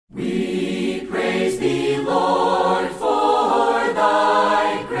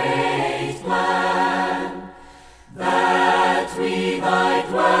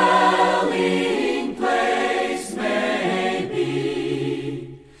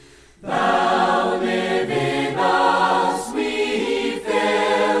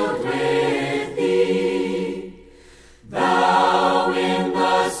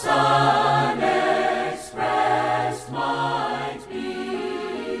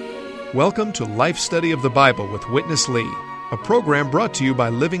Welcome to Life Study of the Bible with Witness Lee, a program brought to you by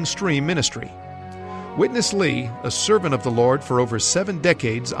Living Stream Ministry. Witness Lee, a servant of the Lord for over 7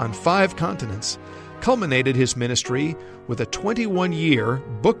 decades on 5 continents, culminated his ministry with a 21-year,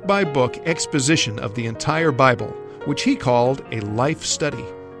 book-by-book exposition of the entire Bible, which he called a life study.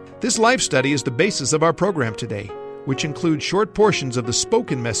 This life study is the basis of our program today, which includes short portions of the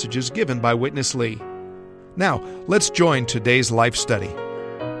spoken messages given by Witness Lee. Now, let's join today's life study.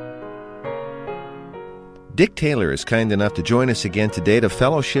 Dick Taylor is kind enough to join us again today to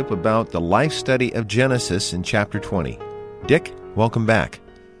fellowship about the life study of Genesis in chapter 20. Dick, welcome back.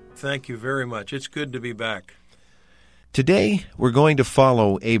 Thank you very much. It's good to be back. Today, we're going to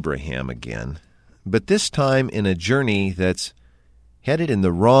follow Abraham again, but this time in a journey that's headed in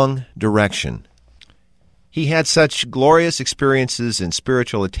the wrong direction. He had such glorious experiences and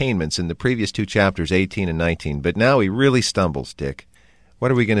spiritual attainments in the previous 2 chapters, 18 and 19, but now he really stumbles, Dick.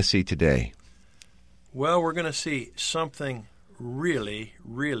 What are we going to see today? Well, we're going to see something really,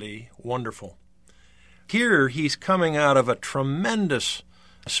 really wonderful. Here, he's coming out of a tremendous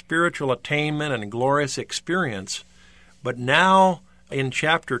spiritual attainment and glorious experience, but now in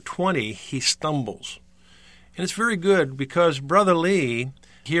chapter 20, he stumbles. And it's very good because Brother Lee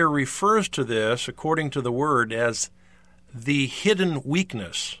here refers to this, according to the Word, as the hidden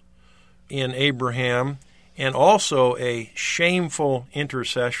weakness in Abraham and also a shameful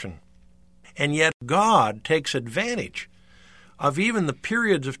intercession. And yet God takes advantage of even the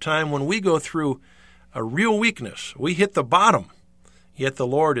periods of time when we go through a real weakness. We hit the bottom, yet the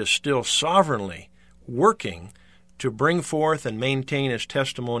Lord is still sovereignly working to bring forth and maintain His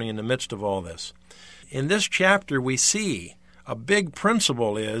testimony in the midst of all this. In this chapter we see a big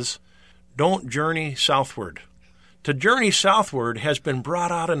principle is don't journey southward. To journey southward has been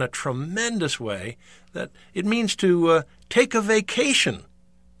brought out in a tremendous way that it means to take a vacation.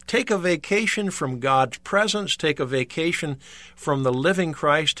 Take a vacation from God's presence, take a vacation from the living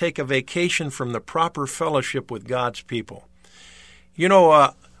Christ, take a vacation from the proper fellowship with God's people. You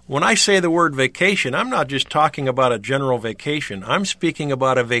know, when I say the word vacation, I'm not just talking about a general vacation. I'm speaking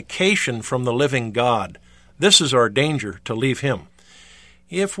about a vacation from the living God. This is our danger, to leave Him.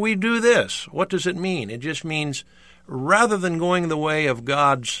 If we do this, what does it mean? It just means rather than going the way of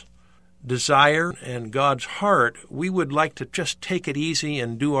God's desire and God's heart, we would like to just take it easy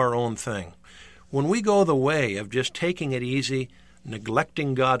and do our own thing. When we go the way of just taking it easy,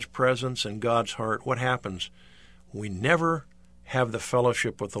 neglecting God's presence and God's heart, what happens? We never have the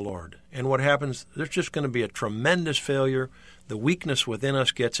fellowship with the Lord. And what happens? There's just going to be a tremendous failure. The weakness within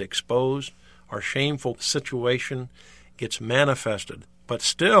us gets exposed. Our shameful situation gets manifested. But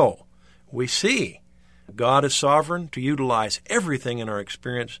still, we see God is sovereign to utilize everything in our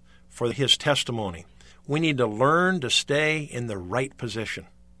experience for His testimony. We need to learn to stay in the right position.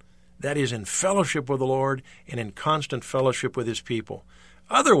 That is, in fellowship with the Lord and in constant fellowship with His people.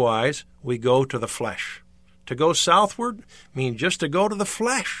 Otherwise, we go to the flesh. To go southward means just to go to the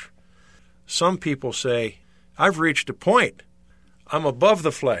flesh. Some people say, I've reached a point. I'm above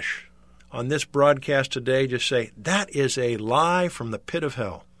the flesh. On this broadcast today, just say, that is a lie from the pit of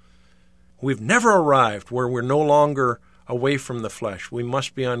hell. We've never arrived where we're no longer away from the flesh. We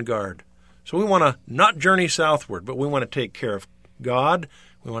must be on guard. So we want to not journey southward, but we want to take care of God.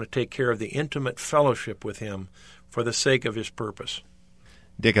 We want to take care of the intimate fellowship with Him for the sake of His purpose.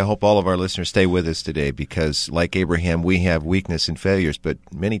 Dick, I hope all of our listeners stay with us today because, like Abraham, we have weakness and failures, but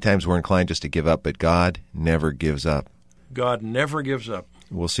many times we're inclined just to give up, but God never gives up. God never gives up.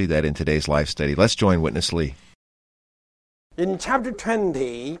 We'll see that in today's life study. Let's join Witness Lee. In chapter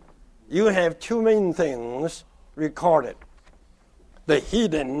 20, you have 2 main things recorded: the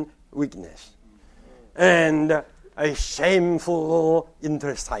hidden weakness and a shameful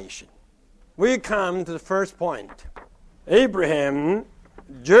intercession. We come to the first point. Abraham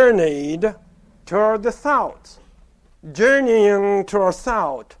journeyed toward the south. Journeying toward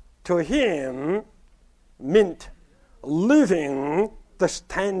south to him meant leaving the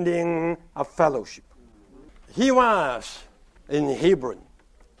standing of fellowship. He was in Hebron.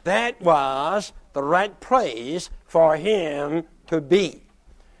 That was the right place for him to be,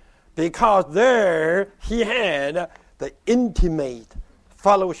 because there he had the intimate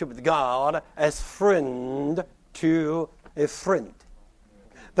fellowship with God as friend to a friend.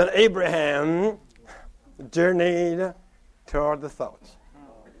 Then Abraham journeyed toward the south.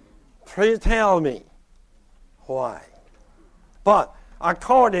 Please tell me why. But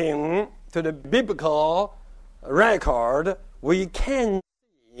according to the biblical record, we can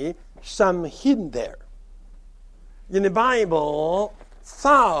see some hidden there. In the Bible,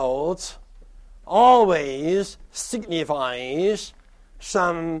 south always signifies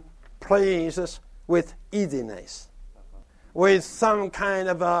some places with easiness, with some kind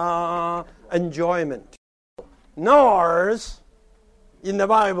of enjoyment. Nors in the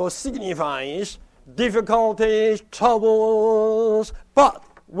Bible signifies difficulties, troubles, but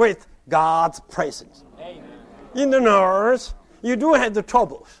with God's presence. Amen. In the north, you do have the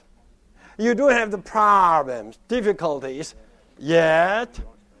troubles. You do have the problems, difficulties, yet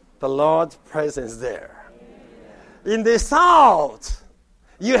the Lord's presence there. In the south,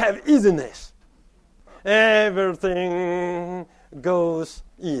 you have easiness. Everything goes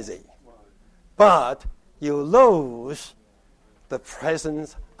easy. But you lose the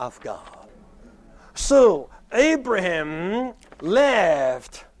presence of God. So Abraham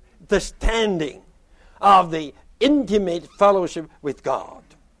left the standing of the intimate fellowship with God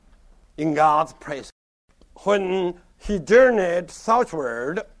in God's presence. When he journeyed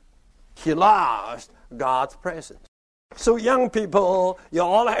southward, he lost God's presence. So young people, you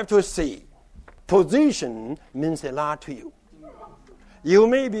all have to see, position means a lot to you. You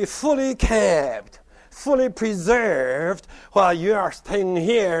may be fully kept, fully preserved while you are staying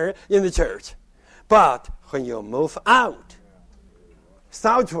here in the church. But when you move out,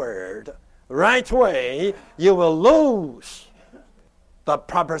 southward, right way, you will lose the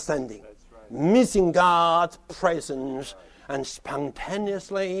proper standing, missing God's presence, and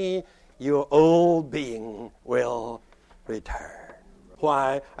spontaneously your old being will return.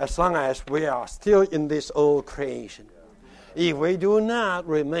 Why? As long as we are still in this old creation, if we do not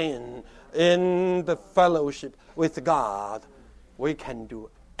remain in the fellowship with God, we can do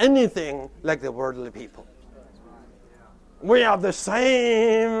anything like the worldly people. We are the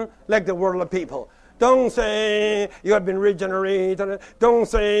same like the worldly people. Don't say you have been regenerated. Don't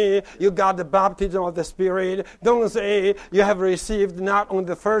say you got the baptism of the Spirit. Don't say you have received not only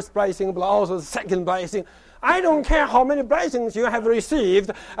the first blessing but also the second blessing. I don't care how many blessings you have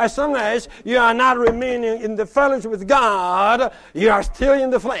received, as long as you are not remaining in the fellowship with God, you are still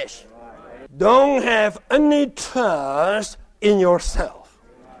in the flesh. Don't have any trust in yourself.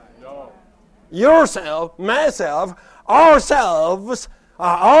 Yourself, myself, ourselves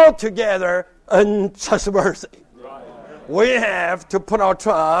are altogether untrustworthy. We have to put our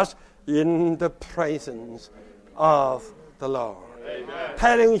trust in the presence of the Lord. Amen.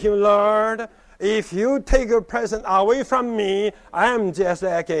 Telling him, Lord, if you take your presence away from me, I am just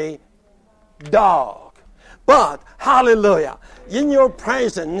like a dog. But, hallelujah, in your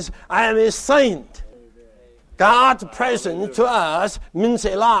presence, I am a saint. God's presence to us means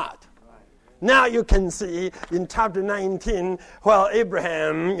a lot. Now you can see in chapter 19, while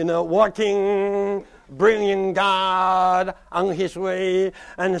Abraham, walking, bringing God on his way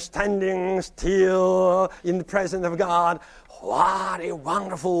and standing still in the presence of God. What a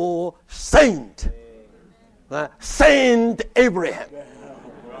wonderful saint. Saint Abraham.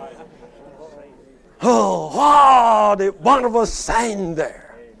 Oh, what a wonderful saint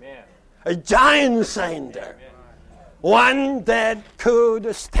there. A giant saint there. One that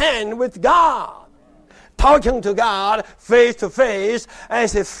could stand with God, talking to God face to face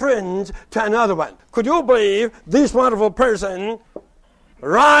as a friend to another one. Could you believe this wonderful person,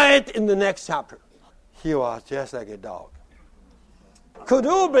 right in the next chapter, he was just like a dog? Could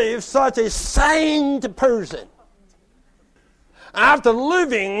you believe such a saint person, after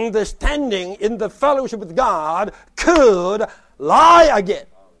living the standing in the fellowship with God, could lie again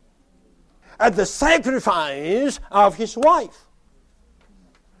at the sacrifice of his wife?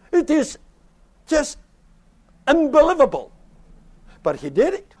 It is just unbelievable. But he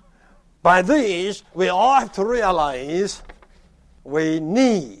did it. By this, we all have to realize we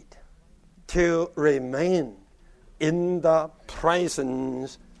need to remain in the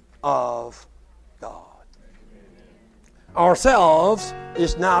presence of God. Ourselves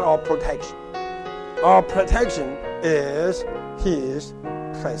is not our protection. Our protection is his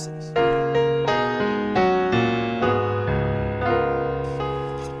presence.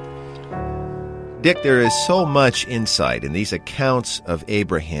 Dick, there is so much insight in these accounts of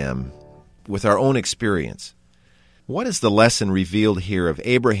Abraham with our own experience. What is the lesson revealed here of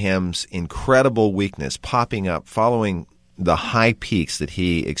Abraham's incredible weakness popping up following the high peaks that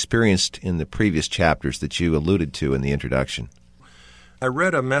he experienced in the previous chapters that you alluded to in the introduction? I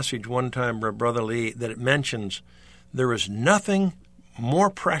read a message one time by Brother Lee that it mentions there is nothing more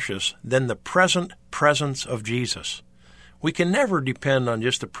precious than the present presence of Jesus. We can never depend on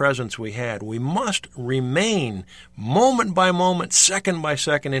just the presence we had. We must remain moment by moment, second by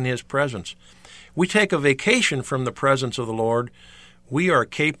second in his presence. We take a vacation from the presence of the Lord, we are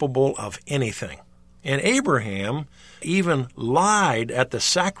capable of anything. And Abraham even lied at the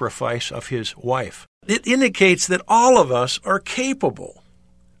sacrifice of his wife. It indicates that all of us are capable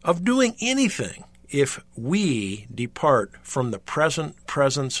of doing anything if we depart from the present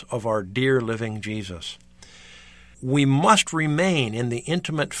presence of our dear living Jesus. We must remain in the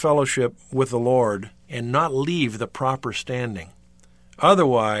intimate fellowship with the Lord and not leave the proper standing.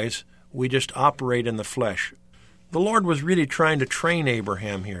 Otherwise, we just operate in the flesh. The Lord was really trying to train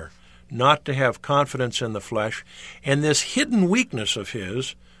Abraham here, not to have confidence in the flesh, and this hidden weakness of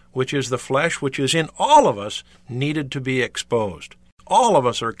his, which is the flesh, which is in all of us, needed to be exposed. All of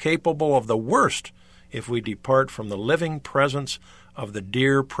us are capable of the worst if we depart from the living presence of the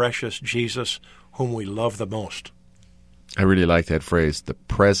dear, precious Jesus, whom we love the most. I really like that phrase, the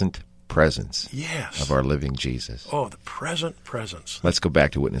present presence Yes. of our living Jesus. Oh, the present presence. Let's go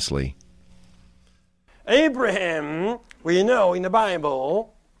back to Witness Lee. Abraham, we know in the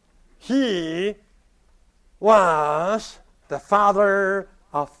Bible, he was the father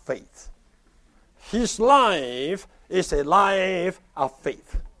of faith. His life is a life of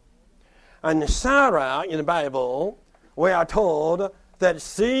faith. And Sarah in the Bible, we are told that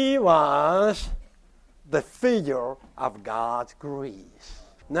she was the figure of God's grace.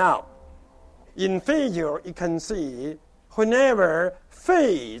 Now, in figure, you can see whenever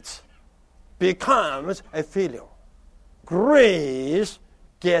faith becomes a failure, grace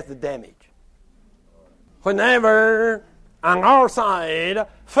gets damaged. Whenever on our side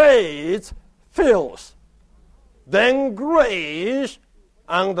faith fails, then grace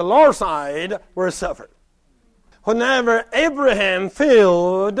on the Lord's side will suffer. Whenever Abraham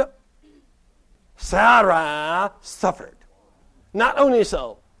failed, Sarah suffered. Not only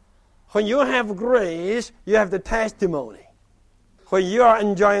so, when you have grace, you have the testimony. When you are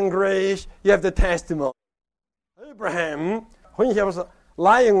enjoying grace, you have the testimony. Abraham, when he was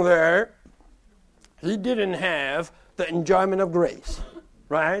lying there, he didn't have the enjoyment of grace,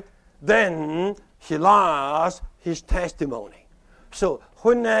 right? Then he lost his testimony. So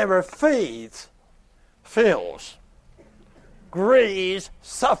whenever faith fails, grace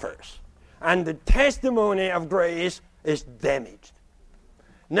suffers, and the testimony of grace is damaged.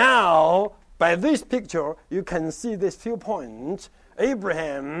 Now, by this picture, you can see these few points.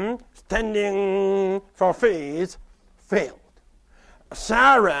 Abraham, standing for faith, failed.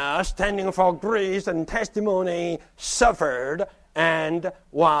 Sarah, standing for grace and testimony, suffered and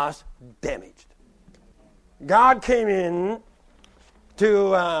was damaged. God came in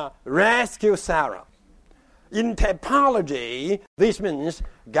to rescue Sarah. In typology, this means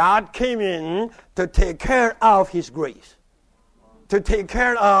God came in to take care of his grace, to take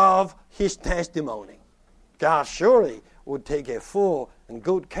care of his testimony. God surely would take a full and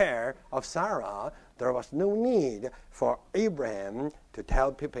good care of Sarah. There was no need for Abraham to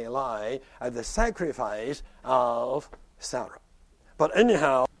tell people a lie at the sacrifice of Sarah. But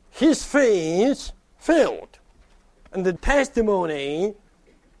anyhow, his faith failed, and the testimony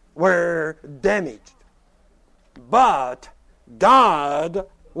were damaged. But God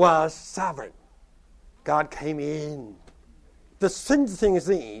was sovereign. God came in. The strange thing is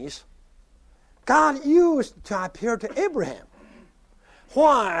this: God used to appear to Abraham.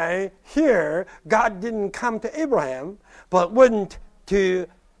 Why here God didn't come to Abraham but went to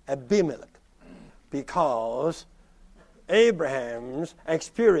Abimelech? Because Abraham's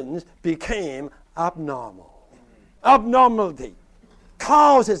experience became abnormal. Abnormality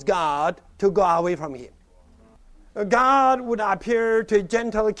causes God to go away from him. God would appear to a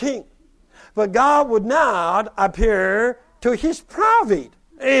gentle king, but God would not appear to his prophet,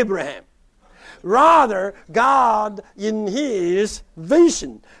 Abraham. Rather, God, in his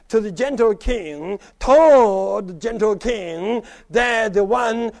vision to the gentle king, told the gentle king that the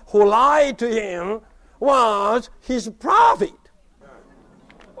one who lied to him was his prophet.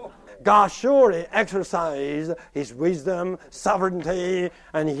 God surely exercised his wisdom, sovereignty,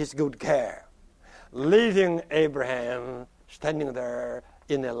 and his good care, leaving Abraham standing there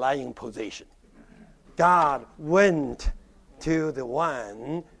in a lying position. God went to the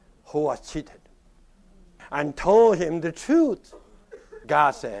one who was cheated and told him the truth.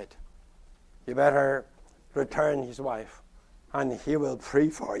 God said, "You better return his wife, and he will pray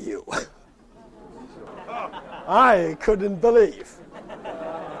for you." I couldn't believe.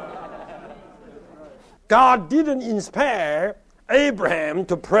 God didn't inspire Abraham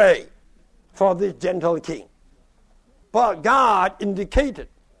to pray for this gentle king, but God indicated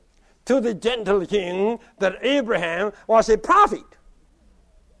to the gentle king that Abraham was a prophet,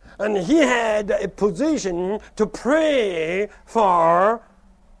 and he had a position to pray for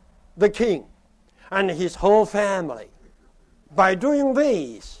the king and his whole family. By doing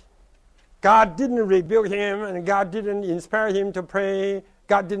this, God didn't rebuke him, and God didn't inspire him to pray.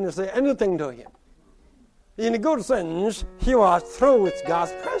 God didn't say anything to him. In a good sense, he was through with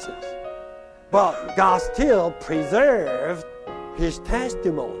God's presence. But God still preserved his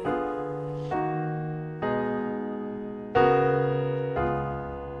testimony.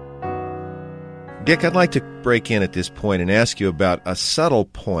 Dick, I'd like to break in at this point and ask you about a subtle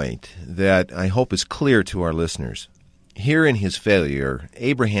point that I hope is clear to our listeners. Here in his failure,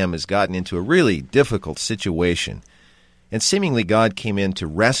 Abraham has gotten into a really difficult situation, and seemingly God came in to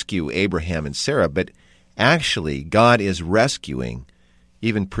rescue Abraham and Sarah, but actually God is rescuing,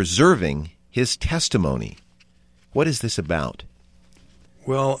 even preserving, his testimony. What is this about?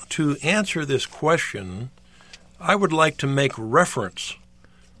 Well, to answer this question, I would like to make reference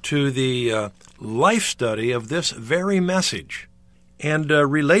to the life study of this very message. And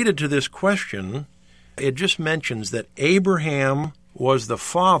related to this question, it just mentions that Abraham was the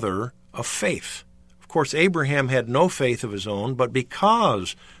father of faith. Of course, Abraham had no faith of his own, but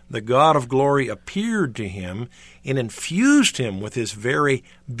because the God of glory appeared to him and infused him with his very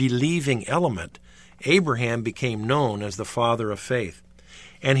believing element, Abraham became known as the father of faith.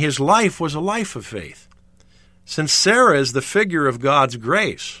 And his life was a life of faith. Since Sarah is the figure of God's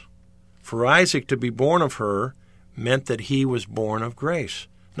grace, for Isaac to be born of her meant that he was born of grace.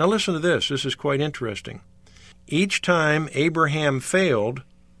 Now listen to this. This is quite interesting. Each time Abraham failed,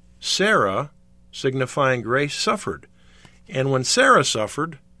 Sarah, signifying grace, suffered. And when Sarah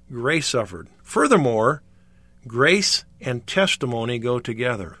suffered, grace suffered. Furthermore, grace and testimony go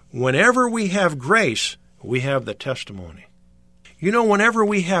together. Whenever we have grace, we have the testimony. You know, whenever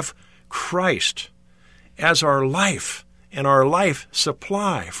we have Christ as our life and our life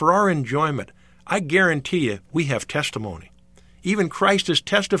supply for our enjoyment, I guarantee you we have testimony. Even Christ is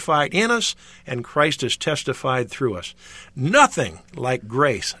testified in us, and Christ is testified through us. Nothing like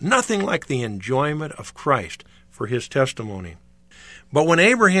grace, nothing like the enjoyment of Christ for his testimony. But when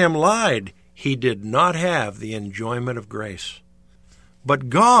Abraham lied, he did not have the enjoyment of grace. But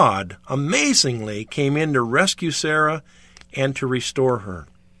God amazingly came in to rescue Sarah and to restore her.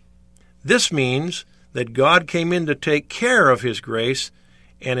 This means that God came in to take care of his grace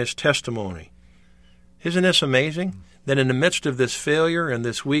and his testimony. Isn't this amazing? That in the midst of this failure and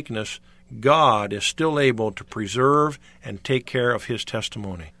this weakness, God is still able to preserve and take care of his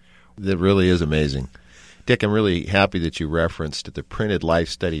testimony. That really is amazing. Dick, I'm really happy that you referenced the printed life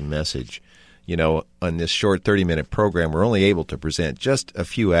study message. You know, on this short 30-minute program, we're only able to present just a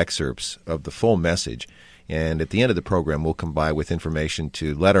few excerpts of the full message. And at the end of the program, we'll come by with information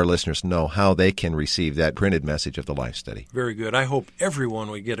to let our listeners know how they can receive that printed message of the life study. Very good. I hope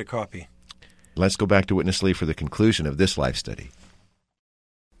everyone will get a copy. Let's go back to Witness Lee for the conclusion of this life study.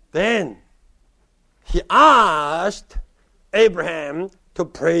 Then he asked Abraham to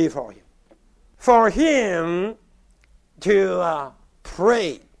pray for him. For him to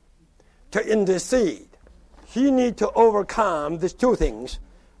pray, to intercede, he needs to overcome these two things: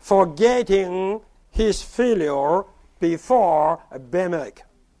 forgetting his failure before Abimelech.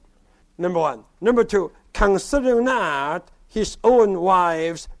 Number one. Number two, considering not his own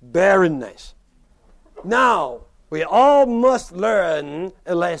wife's barrenness. Now, we all must learn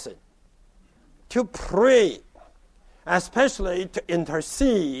a lesson. To pray, especially to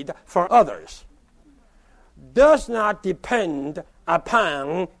intercede for others, does not depend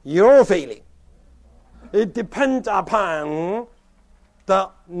upon your feeling. It depends upon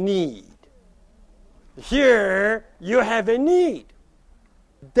the need. Here, you have a need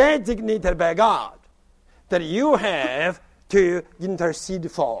designated by God that you have to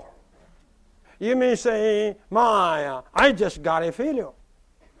intercede for. You may say, I just got a failure.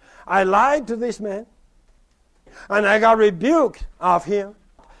 I lied to this man, and I got rebuked of him.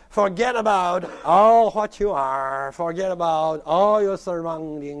 Forget about all what you are. Forget about all your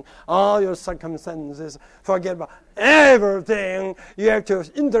surroundings, all your circumstances. Forget about everything. You have to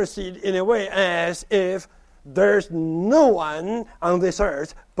intercede in a way as if there's no one on this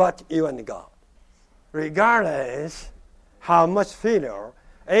earth but you and God. Regardless how much failure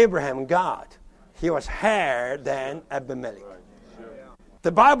Abraham got, he was higher than Abimelech.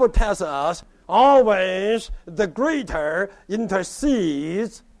 The Bible tells us always the greater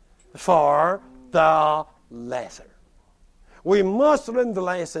intercedes for the lesser. We must learn the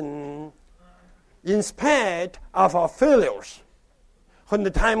lesson in spite of our failures. When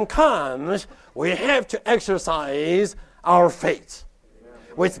the time comes, we have to exercise our faith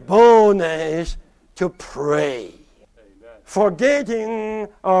with boldness to pray, forgetting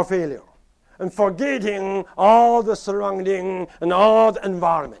our failure and forgetting all the surrounding and all the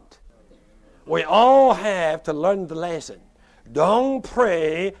environment. We all have to learn the lesson. Don't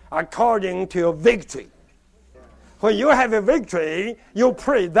pray according to your victory. When you have a victory, you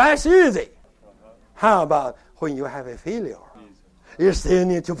pray. That's easy. How about when you have a failure? You still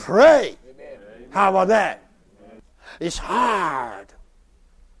need to pray. How about that? It's hard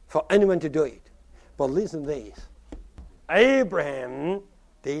for anyone to do it. But listen to this. Abraham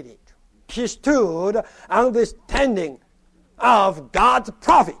did it. He stood on the standing of God's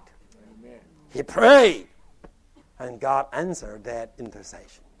prophet. He prayed, and God answered that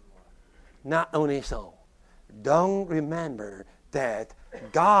intercession. Not only so, don't remember that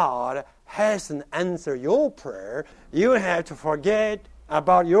God hasn't answered your prayer. You have to forget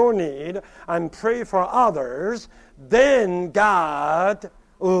about your need and pray for others. Then God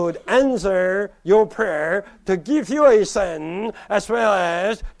would answer your prayer to give you a son as well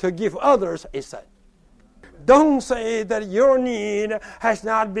as to give others a son. Don't say that your need has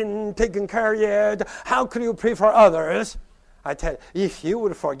not been taken care of yet. How could you pray for others? I tell you, if you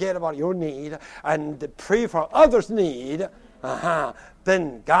would forget about your need and pray for others' need,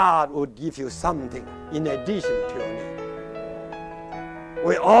 then God would give you something in addition to your need.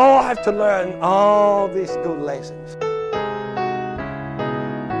 We all have to learn all these good lessons.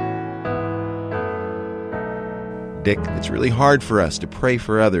 Dick, it's really hard for us to pray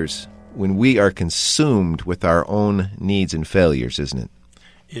for others when we are consumed with our own needs and failures, isn't it?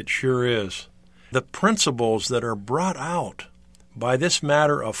 It sure is. The principles that are brought out by this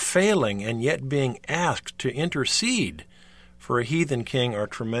matter of failing and yet being asked to intercede for a heathen king are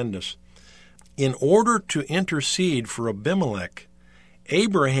tremendous. In order to intercede for Abimelech,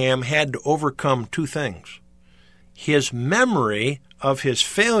 Abraham had to overcome two things: his memory of his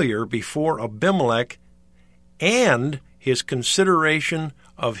failure before Abimelech and his consideration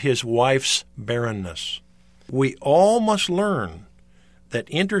of his wife's barrenness. We all must learn that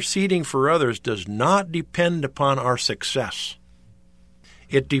interceding for others does not depend upon our success.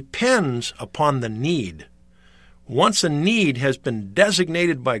 It depends upon the need. Once a need has been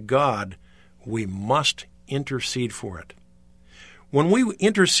designated by God, we must intercede for it. When we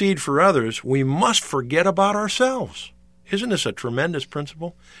intercede for others, we must forget about ourselves. Isn't this a tremendous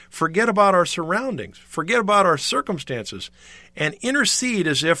principle? Forget about our surroundings. Forget about our circumstances. And intercede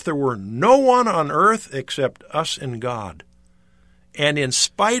as if there were no one on earth except us and God. And in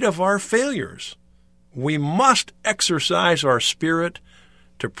spite of our failures, we must exercise our spirit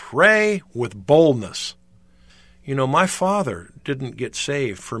to pray with boldness. You know, my father didn't get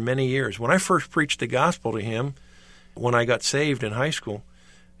saved for many years. When I first preached the gospel to him, when I got saved in high school,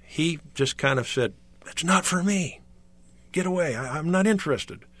 he just kind of said, "It's not for me. Get away. I'm not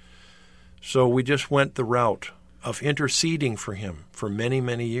interested." So we just went the route of interceding for him for many,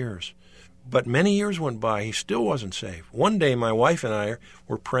 many years. But many years went by, he still wasn't saved. One day my wife and I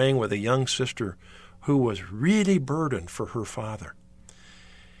were praying with a young sister who was really burdened for her father.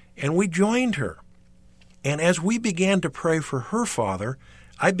 And we joined her. And as we began to pray for her father,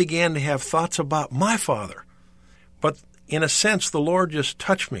 I began to have thoughts about my father. But in a sense, the Lord just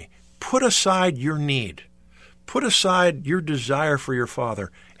touched me. Put aside your need. Put aside your desire for your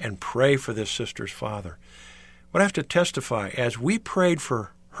father and pray for this sister's father. But I have to testify, as we prayed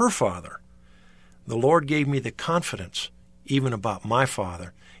for her father, the Lord gave me the confidence even about my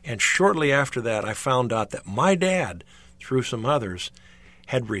father. And shortly after that, I found out that my dad, through some others,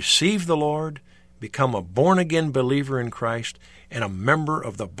 had received the Lord, become a born-again believer in Christ, and a member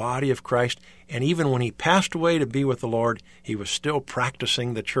of the body of Christ. And even when he passed away to be with the Lord, he was still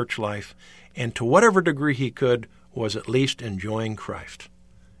practicing the church life, and to whatever degree he could, was at least enjoying Christ.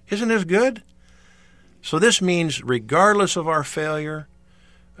 Isn't this good? So this means, regardless of our failure,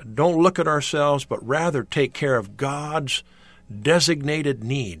 don't look at ourselves, but rather take care of God's designated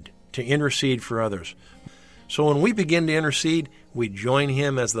need to intercede for others. So when we begin to intercede, we join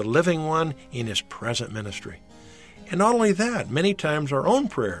him as the living one in his present ministry. And not only that, many times our own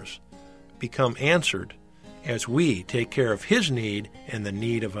prayers become answered as we take care of his need and the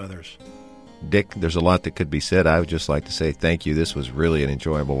need of others. Dick, there's a lot that could be said. I would just like to say thank you. This was really an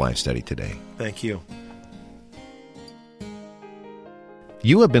enjoyable life study today. Thank you.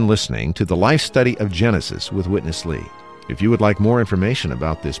 You have been listening to the Life Study of Genesis with Witness Lee. If you would like more information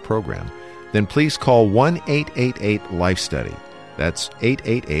about this program, then please call 1-888-LIFE-STUDY. That's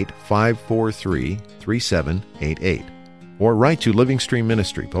 888-543-3788. Or write to Living Stream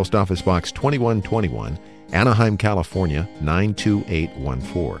Ministry, Post Office Box 2121, Anaheim, California,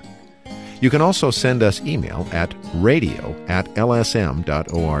 92814. You can also send us email at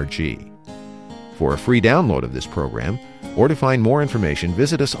radio@lsm.org. For a free download of this program, or to find more information,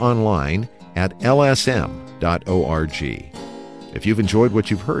 visit us online at lsm.org. If you've enjoyed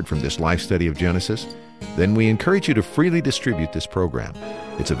what you've heard from this life study of Genesis, then we encourage you to freely distribute this program.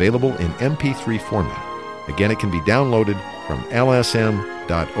 It's available in MP3 format. Again, it can be downloaded from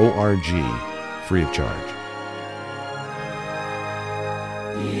lsm.org free of charge.